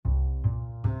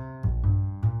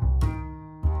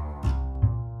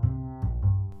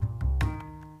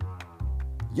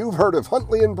You've heard of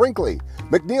Huntley and Brinkley,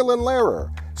 McNeil and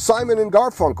Lehrer, Simon and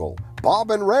Garfunkel,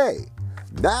 Bob and Ray.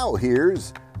 Now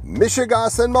here's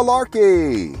Mishegoss and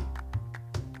Malarkey.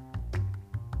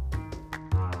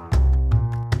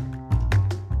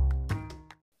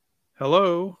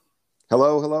 Hello.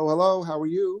 Hello. How are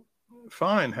you?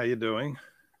 Fine. How you doing?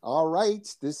 All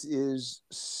right. This is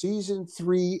Season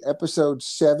 3, Episode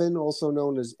 7, also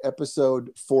known as Episode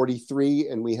 43,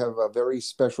 and we have a very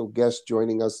special guest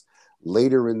joining us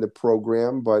later in the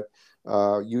program, but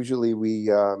usually we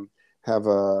have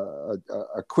a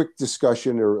quick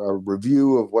discussion or a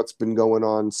review of what's been going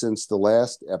on since the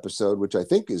last episode, which I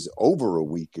think is over a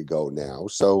week ago now.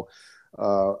 So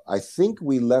I think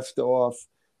we left off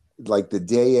like the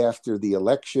day after the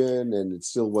election and it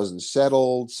still wasn't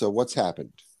settled. So what's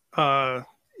happened?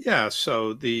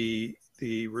 So the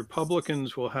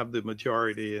Republicans will have the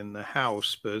majority in the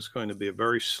House, but it's going to be a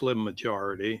very slim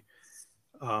majority.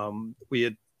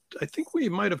 I think we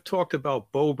might have talked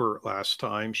about Boebert last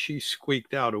time. She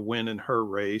squeaked out a win in her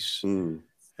race. And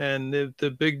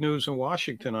the big news in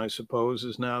Washington, I suppose,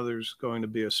 is now there's going to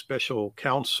be a special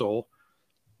counsel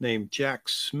named Jack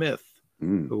Smith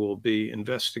who will be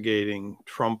investigating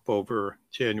Trump over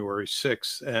January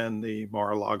 6th and the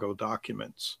Mar-a-Lago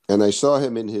documents. And I saw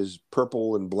him in his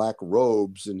purple and black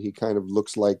robes, and he kind of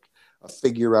looks like a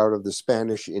figure out of the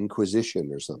Spanish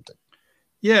Inquisition or something.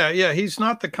 Yeah. He's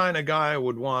not the kind of guy I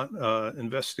would want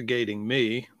investigating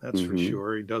me. That's for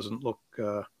sure. He doesn't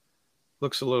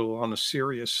looks a little on the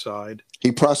serious side.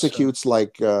 He prosecutes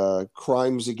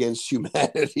crimes against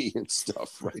humanity and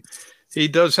stuff, right? He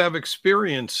does have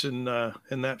experience in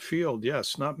that field.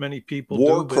 Yes, not many people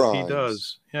War do, crimes. But he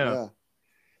does. Yeah.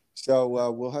 So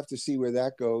we'll have to see where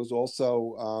that goes.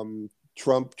 Also,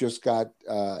 Trump just got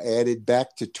added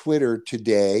back to Twitter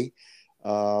today.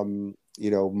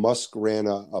 Musk ran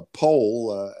a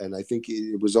poll, and I think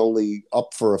it was only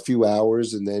up for a few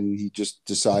hours, and then he just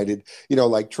decided,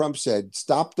 like Trump said,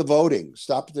 stop the voting,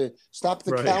 stop the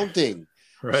Right. counting.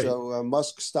 Right. So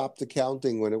Musk stopped the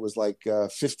counting when it was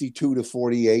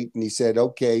 52-48, and he said,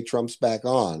 "Okay, Trump's back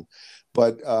on."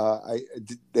 But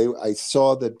I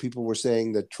saw that people were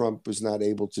saying that Trump was not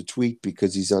able to tweet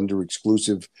because he's under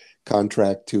exclusive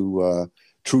contract to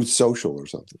Truth Social or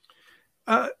something.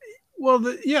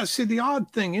 The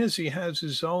odd thing is he has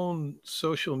his own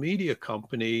social media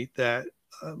company that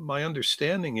my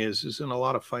understanding is in a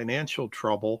lot of financial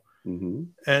trouble.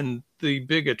 And the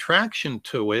big attraction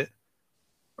to it,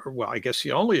 I guess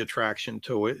the only attraction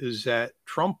to it, is that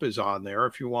Trump is on there.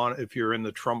 If you're in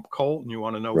the Trump cult and you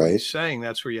want to know what he's saying,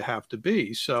 that's where you have to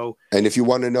be. So, and if you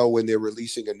want to know when they're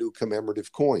releasing a new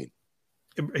commemorative coin.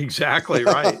 Exactly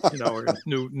right. Or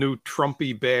new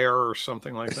Trumpy bear or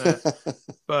something like that.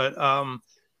 But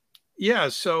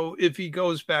so if he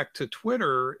goes back to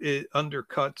Twitter, it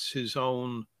undercuts his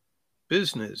own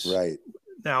business. Right.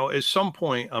 Now, at some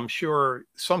point, I'm sure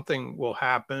something will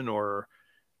happen, or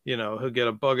he'll get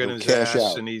a bug in his ass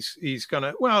out. And he's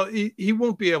gonna. Well, he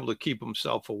won't be able to keep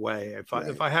himself away.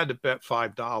 If I had to bet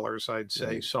 $5, I'd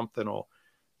say something will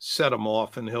set him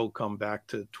off, and he'll come back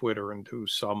to Twitter and do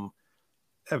some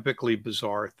epically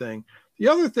bizarre thing. The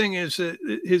other thing is that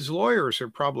his lawyers are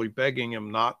probably begging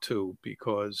him not to,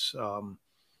 because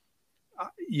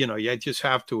you just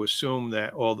have to assume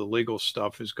that all the legal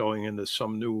stuff is going into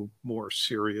some new, more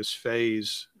serious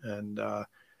phase, and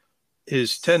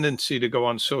his tendency to go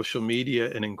on social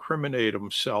media and incriminate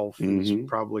himself has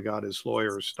probably got his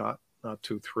lawyers not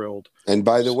too thrilled. And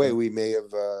by the way, we may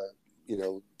have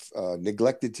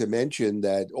neglected to mention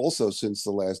that also since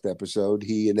the last episode,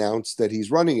 he announced that he's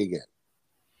running again.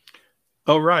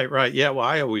 Oh, right. Yeah. Well,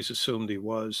 I always assumed he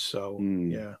was. So,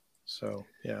 So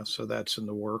that's in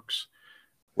the works.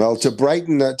 Well, to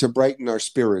brighten our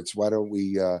spirits, why don't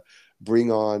we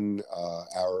bring on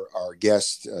our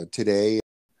guest today?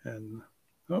 And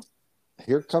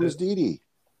here comes Didi.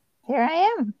 Here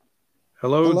I am.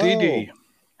 Hello. Didi.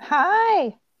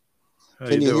 Hi.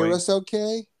 Can you hear us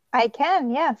okay? I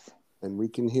can, yes. And we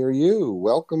can hear you.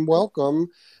 Welcome.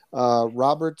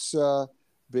 Robert's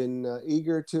been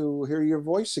eager to hear your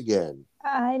voice again.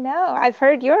 I know. I've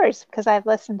heard yours because I've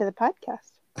listened to the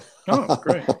podcast. Oh,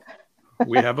 great.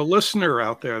 We have a listener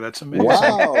out there. That's amazing.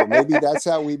 Wow. Maybe that's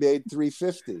how we made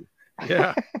 350.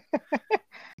 Yeah.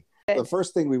 The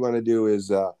first thing we want to do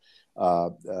is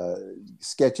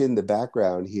sketch in the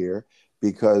background here,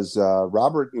 because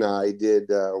Robert and I did,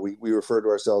 we refer to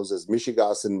ourselves as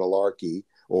Mishegoss and Malarkey,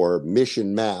 or Mish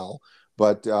and Mal,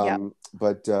 but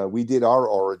we did our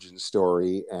origin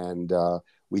story, and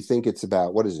we think it's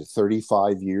about,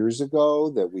 35 years ago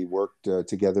that we worked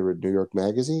together at New York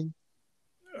Magazine?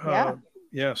 Yeah.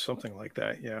 Yeah, something like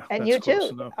that. Yeah, And that's you close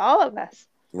too, enough. all of us.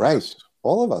 Right. Yes.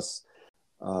 All of us.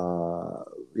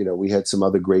 We had some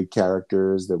other great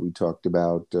characters that we talked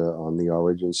about on the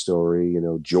origin story,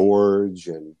 George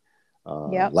and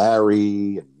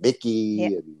Larry and Mickey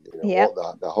and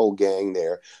all the whole gang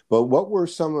there. But what were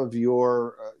some of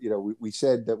your, we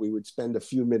said that we would spend a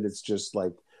few minutes just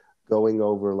like going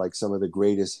over like some of the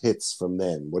greatest hits from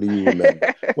then. What do you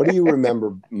remember? What do you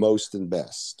remember most and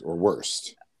best or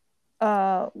worst?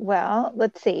 Well,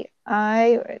 let's see.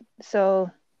 I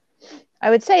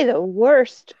would say the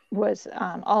worst was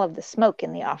all of the smoke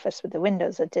in the office with the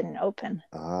windows that didn't open.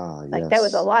 Ah, Like yes. that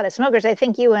was a lot of smokers. I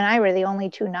think you and I were the only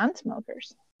two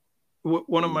non-smokers.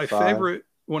 One of my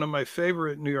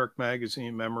favorite New York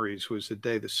Magazine memories was the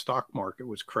day the stock market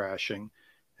was crashing,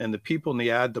 and the people in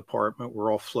the ad department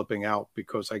were all flipping out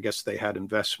because I guess they had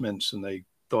investments and they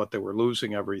thought they were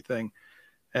losing everything.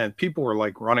 And people were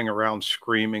like running around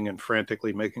screaming and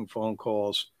frantically making phone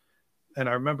calls. And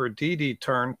I remember Didi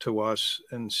turned to us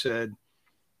and said,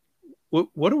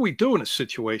 what do we do in a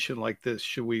situation like this?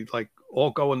 Should we like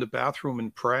all go in the bathroom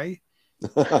and pray?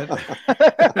 And,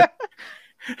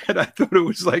 and I thought it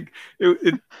was like,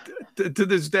 to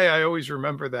this day, I always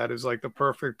remember that as like the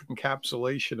perfect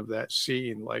encapsulation of that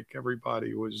scene. Like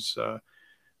everybody was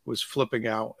flipping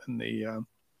out, and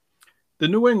the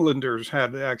New Englanders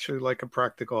had actually like a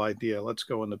practical idea. Let's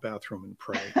go in the bathroom and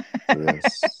pray.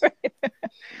 Yes.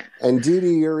 And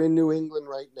Didi, you're in New England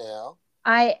right now.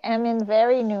 I am in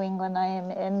very New England. I am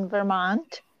in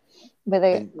Vermont with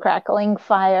a crackling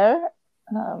fire.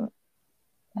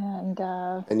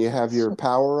 And you have your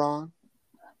power on?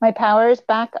 My power is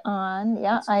back on.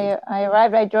 Yeah, I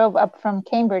arrived. I drove up from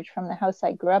Cambridge from the house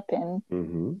I grew up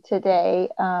in today.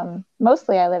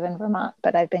 Mostly I live in Vermont,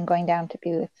 but I've been going down to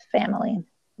be with family,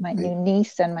 my new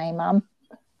niece and my mom.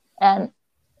 And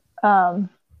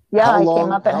I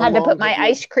came up and had to put my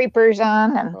ice creepers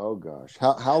on. And oh gosh,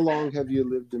 how long have you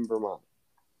lived in Vermont?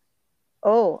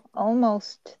 Oh,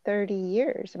 almost 30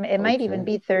 years. It might even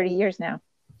be 30 years now.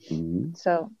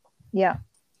 So, yeah.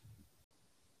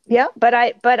 Yeah, but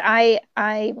I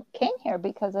came here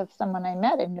because of someone I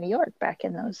met in New York back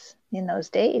in those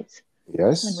days.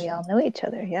 Yes. When we all knew each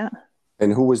other, yeah.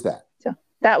 And who was that? So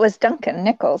that was Duncan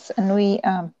Nichols, and we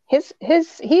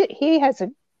he has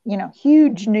a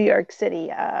huge New York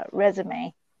City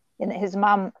resume. And his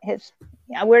mom,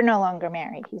 we're no longer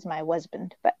married. He's my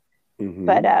husband,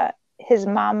 but his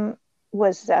mom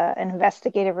was an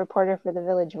investigative reporter for the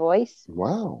Village Voice.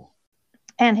 Wow.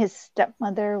 And his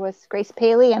stepmother was Grace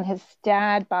Paley, and his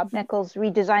dad, Bob Nichols,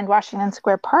 redesigned Washington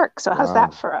Square Park. So how's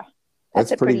that for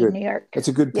that's a pretty good New York. That's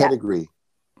a good pedigree.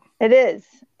 Yeah. It is.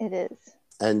 It is.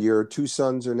 And your two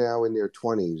sons are now in their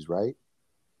 20s, right?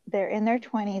 They're in their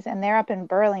 20s, and they're up in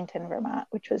Burlington, Vermont,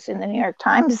 which was in the New York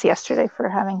Times yesterday for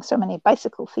having so many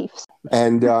bicycle thieves.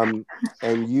 And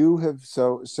you have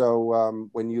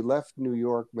when you left New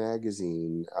York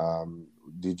Magazine,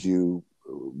 did you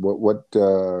what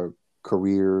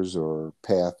careers or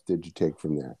path did you take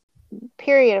from there?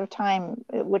 Period of time,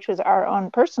 which was our own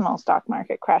personal stock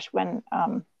market crash when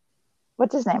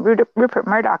what's his name, Rupert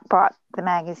Murdoch bought the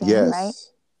magazine, yes. Right?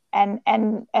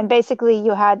 And basically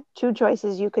you had two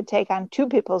choices. You could take on two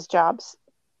people's jobs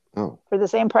for the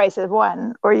same price as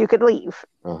one, or you could leave.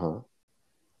 And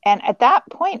at that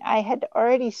point I had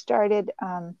already started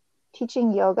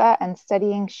teaching yoga and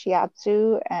studying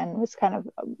shiatsu, and was kind of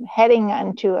heading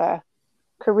into a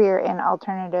career in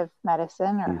alternative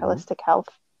medicine or holistic health.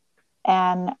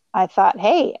 And I thought,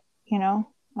 hey, I'm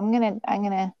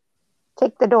gonna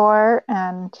take the door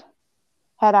and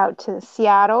head out to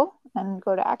Seattle and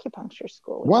go to acupuncture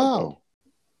school. Wow.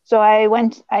 So I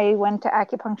went to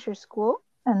acupuncture school,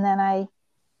 and then I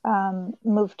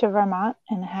moved to Vermont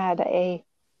and had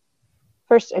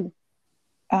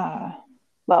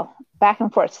back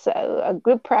and forth. So a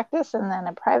group practice and then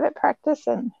a private practice,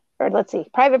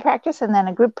 private practice and then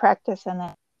a group practice, and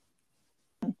then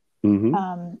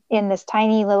in this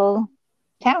tiny little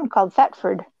town called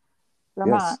Thetford,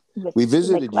 Vermont. Yes. We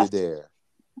visited you there.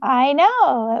 I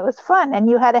know, it was fun, and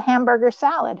you had a hamburger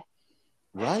salad.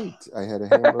 Right, I had a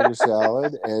hamburger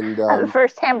salad, and the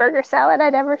first hamburger salad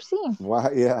I'd ever seen.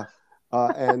 Wow, yeah,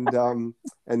 and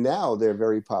now they're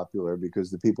very popular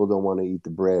because the people don't want to eat the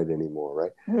bread anymore,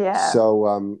 right? Yeah.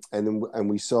 So and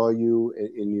we saw you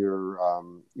in your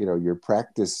your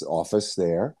practice office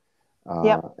there.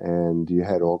 And you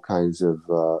had all kinds of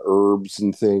herbs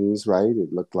and things, right?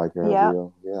 It looked like a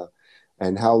real,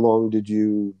 And how long did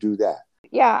you do that?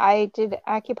 I did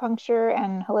acupuncture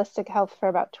and holistic health for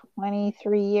about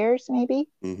 23 years, maybe.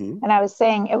 Mm-hmm. And I was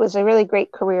saying it was a really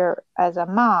great career as a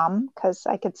mom because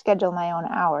I could schedule my own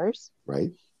hours.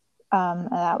 Right. And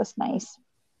that was nice.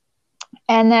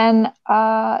 And then,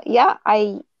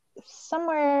 I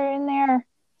somewhere in there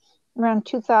around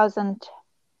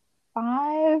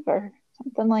 2005 or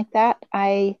something like that,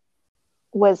 I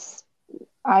was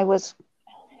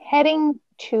heading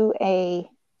to a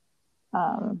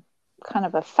kind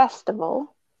of a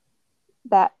festival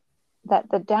that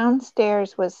the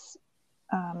downstairs was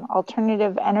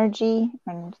alternative energy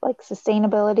and like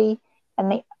sustainability,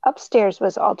 and the upstairs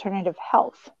was alternative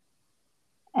health.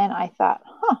 And I thought,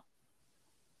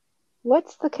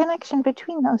 what's the connection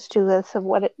between those two? That's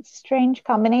what a strange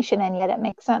combination, and yet it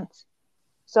makes sense.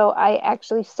 So I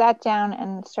actually sat down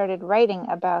and started writing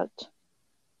about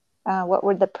what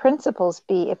would the principles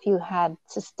be if you had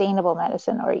sustainable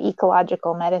medicine or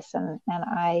ecological medicine. And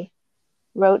I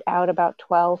wrote out about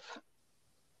 12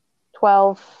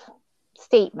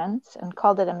 statements and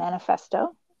called it a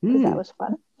manifesto because that was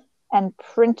fun, and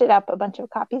printed up a bunch of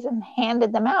copies and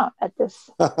handed them out at this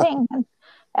thing.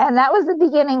 And that was the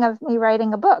beginning of me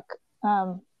writing a book.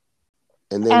 And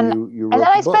then you wrote and then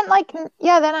I book.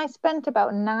 then I spent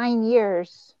about 9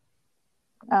 years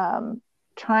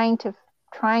trying to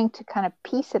kind of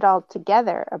piece it all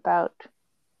together about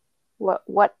what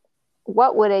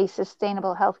would a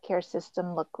sustainable healthcare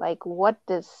system look like?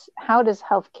 How does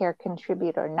healthcare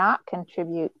contribute or not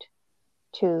contribute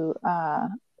to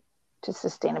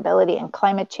sustainability and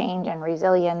climate change and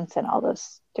resilience and all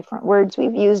those different words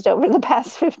we've used over the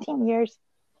past 15 years.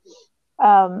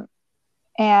 And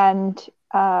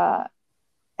how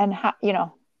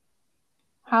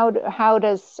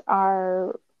does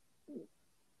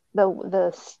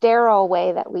the sterile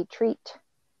way that we treat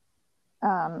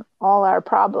all our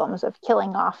problems of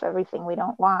killing off everything we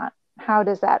don't want, how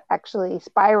does that actually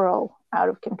spiral out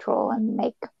of control and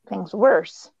make things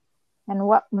worse? And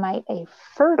what might a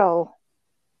fertile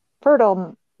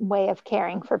way of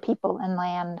caring for people and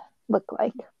land look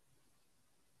like?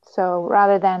 So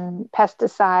rather than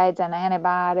pesticides and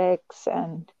antibiotics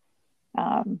and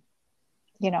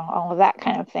all of that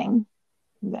kind of thing,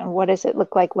 then what does it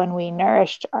look like when we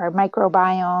nourished our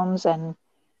microbiomes and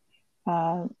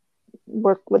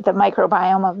work with the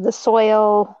microbiome of the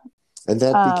soil? And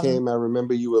that became, I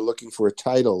remember you were looking for a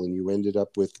title and you ended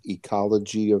up with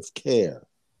Ecology of Care.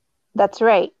 That's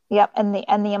right. Yep. And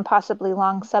the impossibly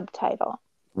long subtitle.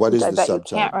 What is the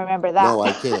subtitle? You can't remember that. No,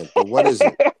 I can't. But what is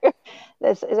it?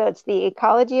 So it's the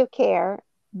Ecology of Care,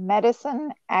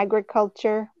 Medicine,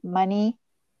 Agriculture, Money,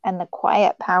 and the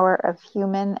Quiet Power of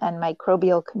Human and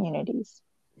Microbial Communities.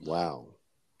 Wow.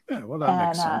 Yeah, well, that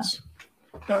makes sense.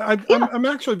 I'm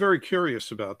actually very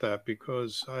curious about that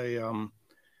because I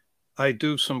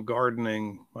do some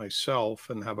gardening myself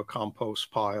and have a compost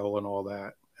pile and all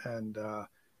that. And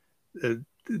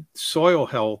soil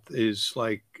health is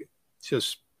like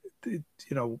just,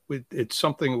 it's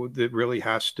something that really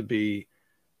has to be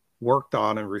worked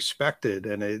on and respected.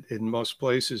 And in most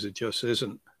places, it just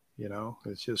isn't,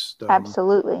 it's just.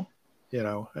 Absolutely.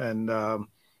 And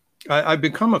I've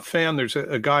become a fan. There's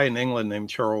a guy in England named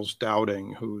Charles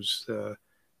Dowding, who's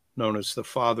known as the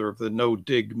father of the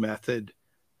no-dig method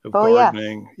of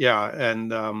gardening. Yeah.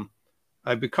 And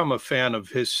I've become a fan of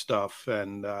his stuff.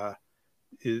 And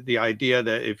the idea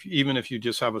that even if you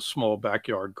just have a small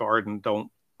backyard garden,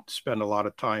 don't spend a lot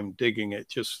of time digging it,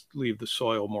 just leave the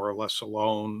soil more or less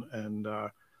alone and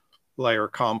layer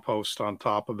compost on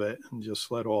top of it and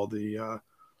just let all the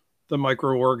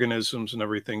microorganisms and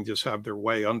everything just have their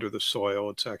way under the soil.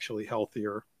 It's actually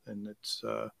healthier, and it's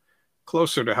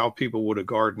closer to how people would have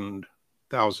gardened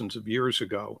thousands of years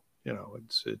ago.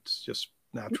 It's just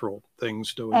natural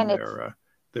things doing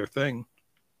their thing.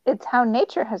 It's how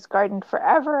nature has gardened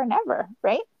forever and ever,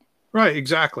 right? Right,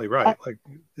 exactly, right.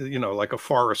 Like a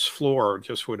forest floor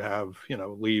just would have,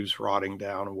 leaves rotting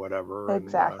down or whatever.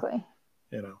 Exactly.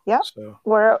 And, yep. So.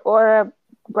 Or a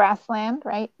grassland,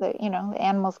 right? The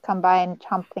animals come by and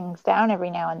chomp things down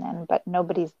every now and then, but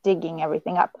nobody's digging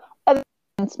everything up, other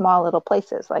than small little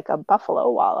places like a buffalo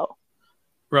wallow.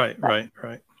 Right.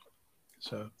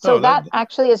 So that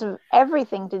actually is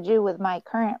everything to do with my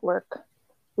current work,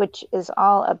 which is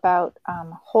all about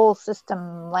whole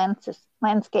system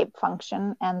landscape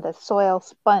function and the soil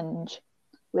sponge,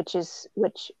 which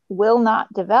will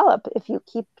not develop if you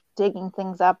keep digging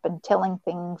things up and tilling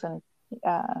things. And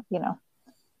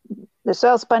the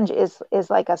soil sponge is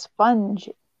like a sponge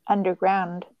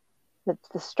underground. That's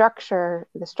the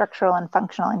structural and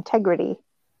functional integrity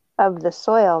of the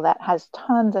soil that has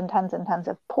tons and tons and tons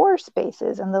of pore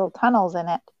spaces and little tunnels in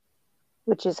it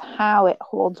which is how it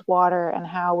holds water and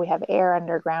how we have air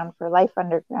underground for life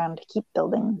underground to keep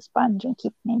building the sponge and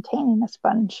keep maintaining the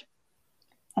sponge.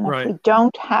 And if we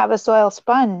don't have a soil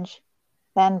sponge,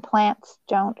 then plants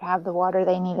don't have the water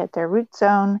they need at their root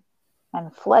zone,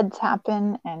 and floods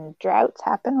happen and droughts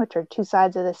happen, which are two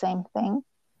sides of the same thing.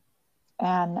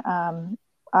 And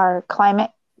our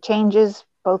climate changes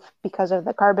both because of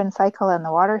the carbon cycle and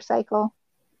the water cycle.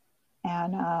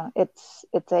 And it's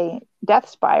a death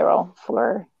spiral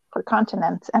for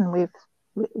continents, and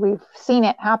we've seen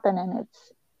it happen, and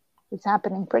it's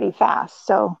happening pretty fast.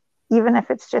 So even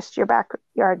if it's just your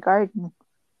backyard garden,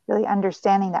 really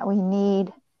understanding that we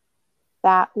need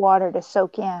that water to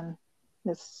soak in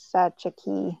is such a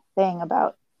key thing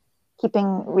about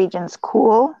keeping regions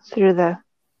cool through the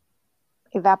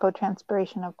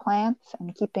evapotranspiration of plants,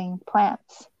 and keeping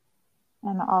plants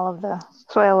and all of the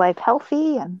soil life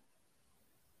healthy,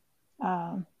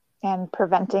 and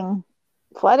preventing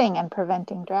flooding and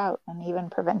preventing drought and even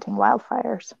preventing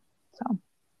wildfires. So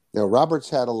now Robert's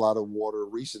had a lot of water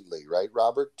recently, right,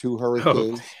 Robert? 2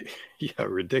 hurricanes. Yeah,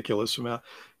 ridiculous amount.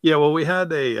 Yeah, well, we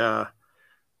had a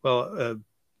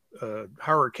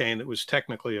hurricane that was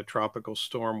technically a tropical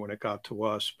storm when it got to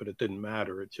us, but it didn't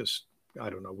matter. It just, I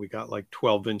don't know, we got like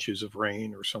 12 inches of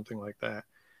rain or something like that.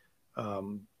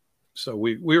 So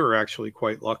we were actually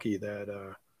quite lucky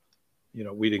that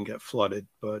we didn't get flooded,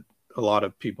 but a lot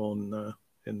of people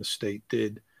in the state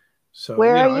did. So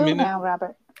where are you now,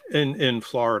 Robert? In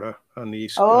Florida, on the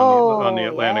east, on the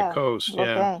Atlantic coast. Okay.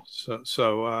 Yeah.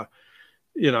 So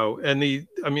and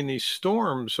these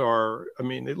storms are,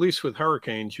 at least with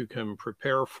hurricanes, you can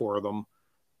prepare for them,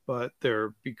 but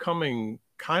they're becoming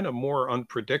kind of more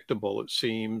unpredictable, it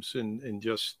seems, in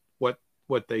just what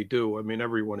they do.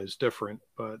 Everyone is different,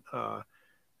 but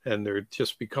and they're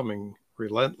just becoming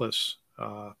relentless.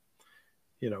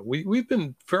 We've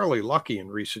been fairly lucky in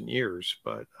recent years,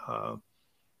 but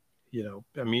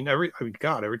every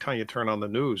time you turn on the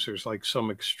news, there's like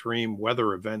some extreme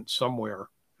weather event somewhere,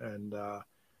 and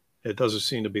it doesn't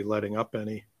seem to be letting up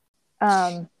any.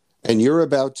 And you're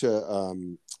about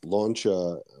to launch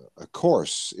a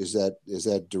course. Is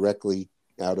that directly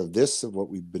out of this, of what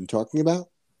we've been talking about?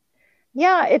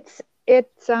 Yeah, it's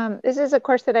this is a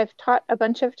course that I've taught a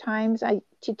bunch of times. I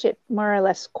teach it more or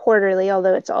less quarterly,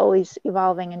 although it's always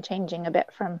evolving and changing a bit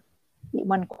from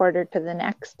one quarter to the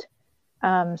next.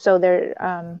 So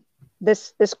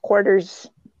this quarter's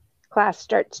class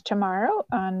starts tomorrow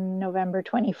on November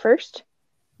 21st,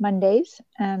 Mondays,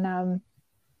 and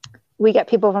we get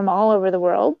people from all over the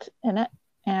world in it.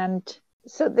 And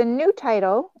so the new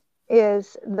title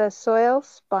is the Soil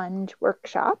Sponge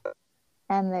Workshop,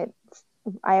 and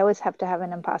I always have to have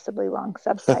an impossibly long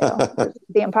subtitle.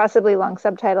 The impossibly long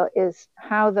subtitle is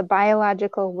How the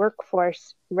Biological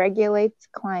Workforce Regulates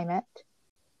Climate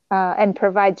and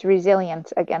Provides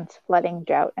Resilience Against Flooding,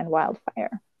 Drought, and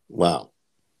Wildfire. Wow.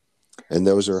 And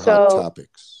those are hot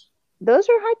topics. Those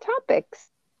are hot topics.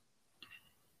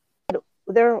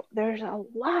 There's a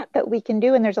lot that we can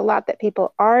do, and there's a lot that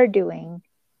people are doing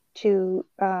to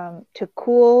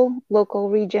cool local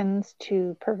regions,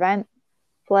 to prevent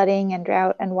flooding and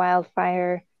drought and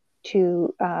wildfire,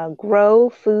 to grow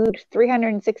food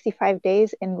 365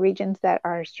 days in regions that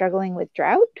are struggling with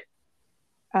drought,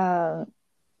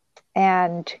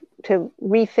 and to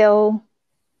refill,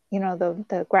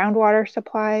 the groundwater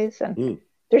supplies. And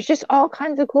there's just all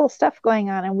kinds of cool stuff going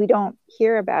on, and we don't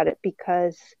hear about it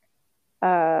because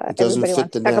everybody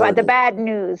wants to talk about the bad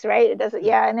news, right? It doesn't.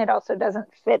 Yeah, and it also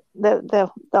doesn't fit the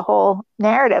whole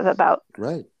narrative about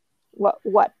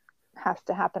what has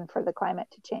to happen for the climate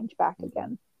to change back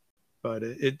again. But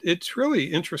it's really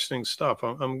interesting stuff.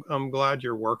 I'm glad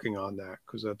you're working on that,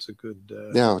 because that's a good.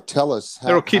 Now tell us.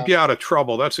 It'll keep you out of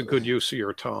trouble. That's a good use of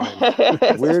your time.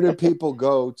 Where do people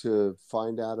go to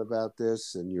find out about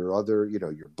this and your other,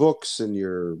 your books and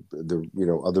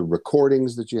the other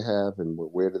recordings that you have, and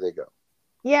where do they go?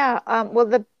 Yeah. Well,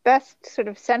 the best sort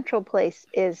of central place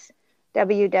is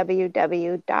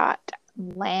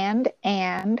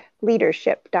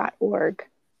www.landandleadership.org.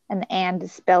 And the "and"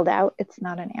 is spelled out. It's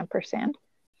not an ampersand.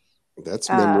 That's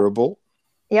memorable.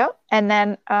 Yep. And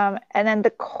then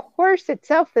the course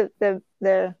itself, the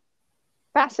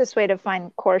fastest way to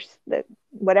find course,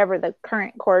 whatever the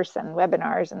current course and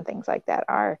webinars and things like that,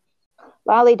 are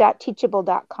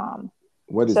lolly.teachable.com.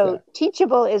 What is that? So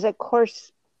Teachable is a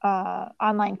course,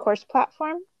 online course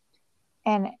platform,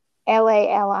 and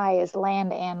LALI is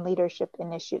Land and Leadership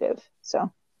Initiative. So.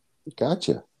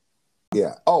 Gotcha.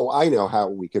 Yeah. Oh, I know how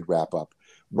we could wrap up.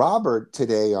 Robert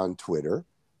today on Twitter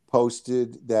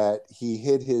posted that he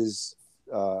hit his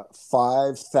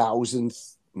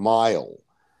 5,000th mile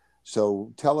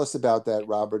So tell us about that,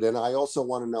 Robert. And I also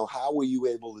want to know, how were you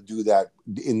able to do that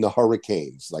in the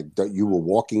hurricanes? Like, you were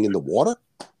walking in the water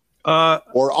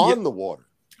or on the water?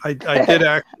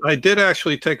 I did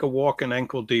actually take a walk in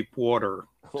ankle deep water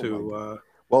to.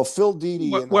 Well, Phil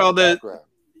Didi in the background.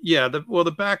 Yeah,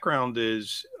 the background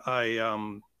is I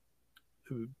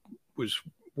was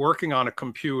working on a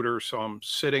computer, so I'm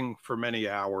sitting for many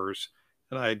hours,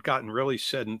 and I had gotten really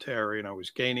sedentary and I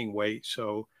was gaining weight.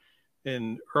 So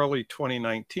in early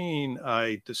 2019,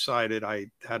 I decided I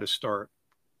had to start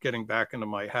getting back into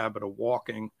my habit of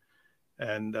walking,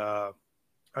 and I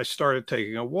started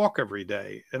taking a walk every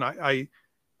day. And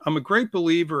I'm a great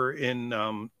believer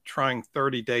in trying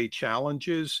 30-day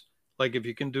challenges. Like, if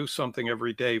you can do something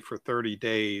every day for 30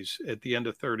 days, at the end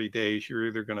of 30 days, you're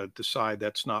either going to decide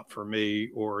that's not for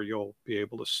me, or you'll be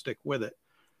able to stick with it.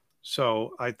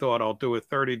 So I thought, I'll do a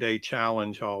 30-day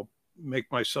challenge. I'll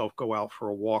make myself go out for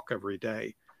a walk every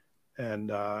day.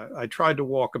 And I tried to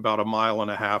walk about 1.5 miles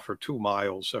or 2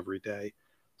 miles every day.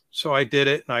 So I did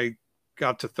it, and I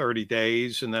got to 30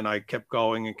 days, and then I kept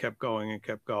going and kept going and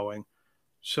kept going.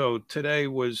 So today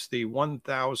was the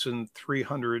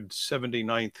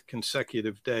 1,379th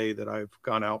consecutive day that I've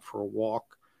gone out for a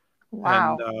walk.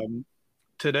 Wow. And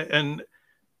today, and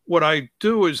what I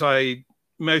do is I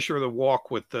measure the walk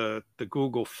with the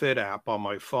Google Fit app on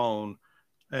my phone.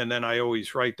 And then I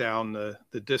always write down the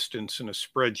distance in a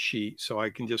spreadsheet, so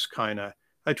I can just I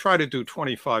try to do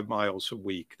 25 miles a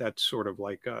week. That's sort of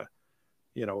like a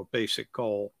basic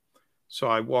goal. So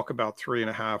I walk about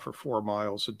 3.5 or 4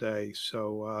 miles a day.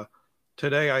 So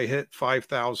today I hit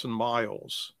 5,000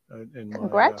 miles.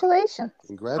 Congratulations.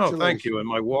 Oh, thank you. In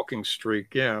my walking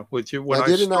streak. Yeah. With you.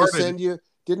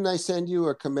 Didn't I send you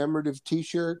a commemorative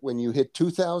T-shirt when you hit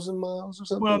 2,000 miles or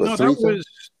something? Well, no,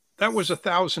 that was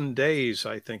 1,000 days,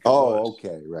 I think.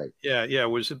 Okay. Right. Yeah.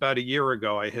 It was about a year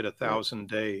ago. I hit 1,000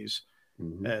 days.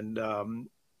 Mm-hmm. And,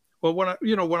 well,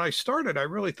 when I started, I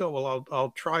really thought, well, I'll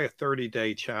try a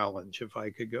 30-day challenge if I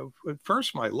could go. At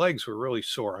first, my legs were really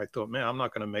sore. I thought, man, I'm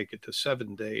not going to make it to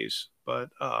 7 days.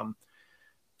 But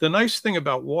the nice thing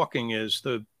about walking is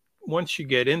once you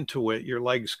get into it, your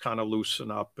legs kind of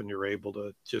loosen up and you're able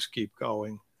to just keep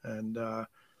going. And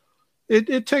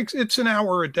it's an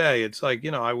hour a day. It's like,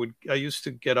 I used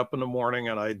to get up in the morning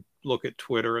and I'd look at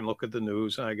Twitter and look at the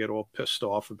news, and I get all pissed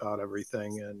off about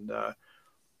everything. And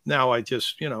now I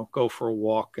just, go for a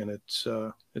walk, and it's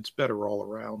better all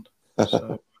around.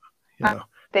 So,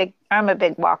 I'm a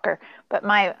big walker, but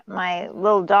my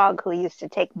little dog, who used to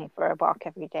take me for a walk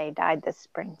every day, died this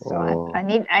spring. So I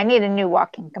need a new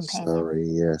walking companion. Sorry,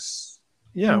 yes.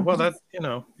 Yeah, well, that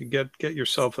you get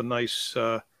yourself a nice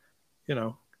a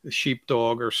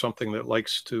sheepdog or something that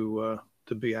likes to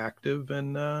be active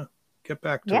and get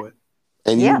back to it.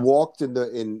 And you walked in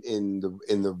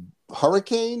the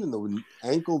hurricane, in the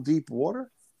ankle deep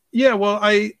water? Yeah, well,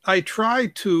 I try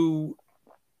to,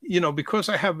 because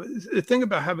the thing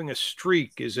about having a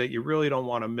streak is that you really don't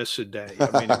want to miss a day.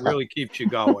 I mean, it really keeps you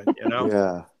going,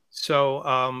 Yeah.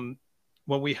 So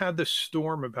when we had this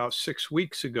storm about 6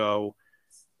 weeks ago,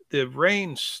 the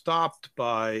rain stopped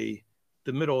by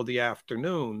the middle of the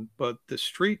afternoon, but the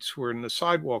streets and the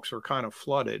sidewalks were kind of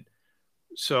flooded.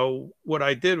 So what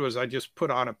I did was I just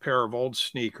put on a pair of old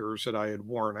sneakers that I had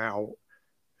worn out,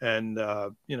 and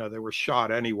they were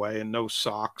shot anyway, and no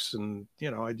socks, and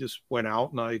I just went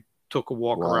out and I took a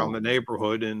walk around the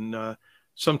neighborhood, and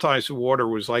sometimes the water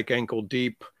was like ankle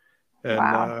deep,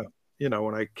 and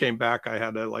when I came back, I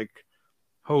had to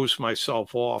hose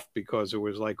myself off because it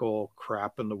was like all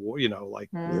crap in the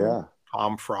water,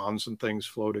 palm fronds and things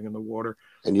floating in the water.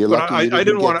 And you're lucky I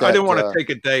didn't want to take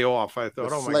a day off. I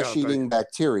thought, oh my God, flesh-eating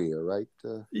bacteria, right?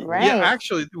 Right. Yeah,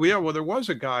 actually, well, there was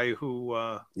a guy who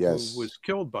was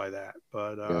killed by that,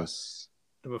 but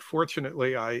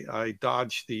fortunately, I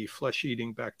dodged the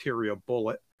flesh-eating bacteria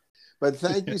bullet. But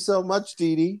thank you so much,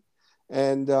 Didi,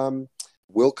 and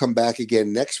we'll come back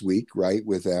again next week, right,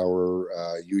 with our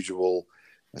usual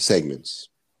segments.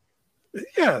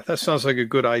 Yeah, that sounds like a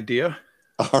good idea.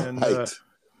 All right.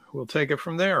 We'll take it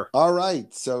from there. All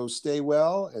right. So stay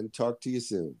well and talk to you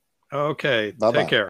soon. Okay. Bye-bye. Take care.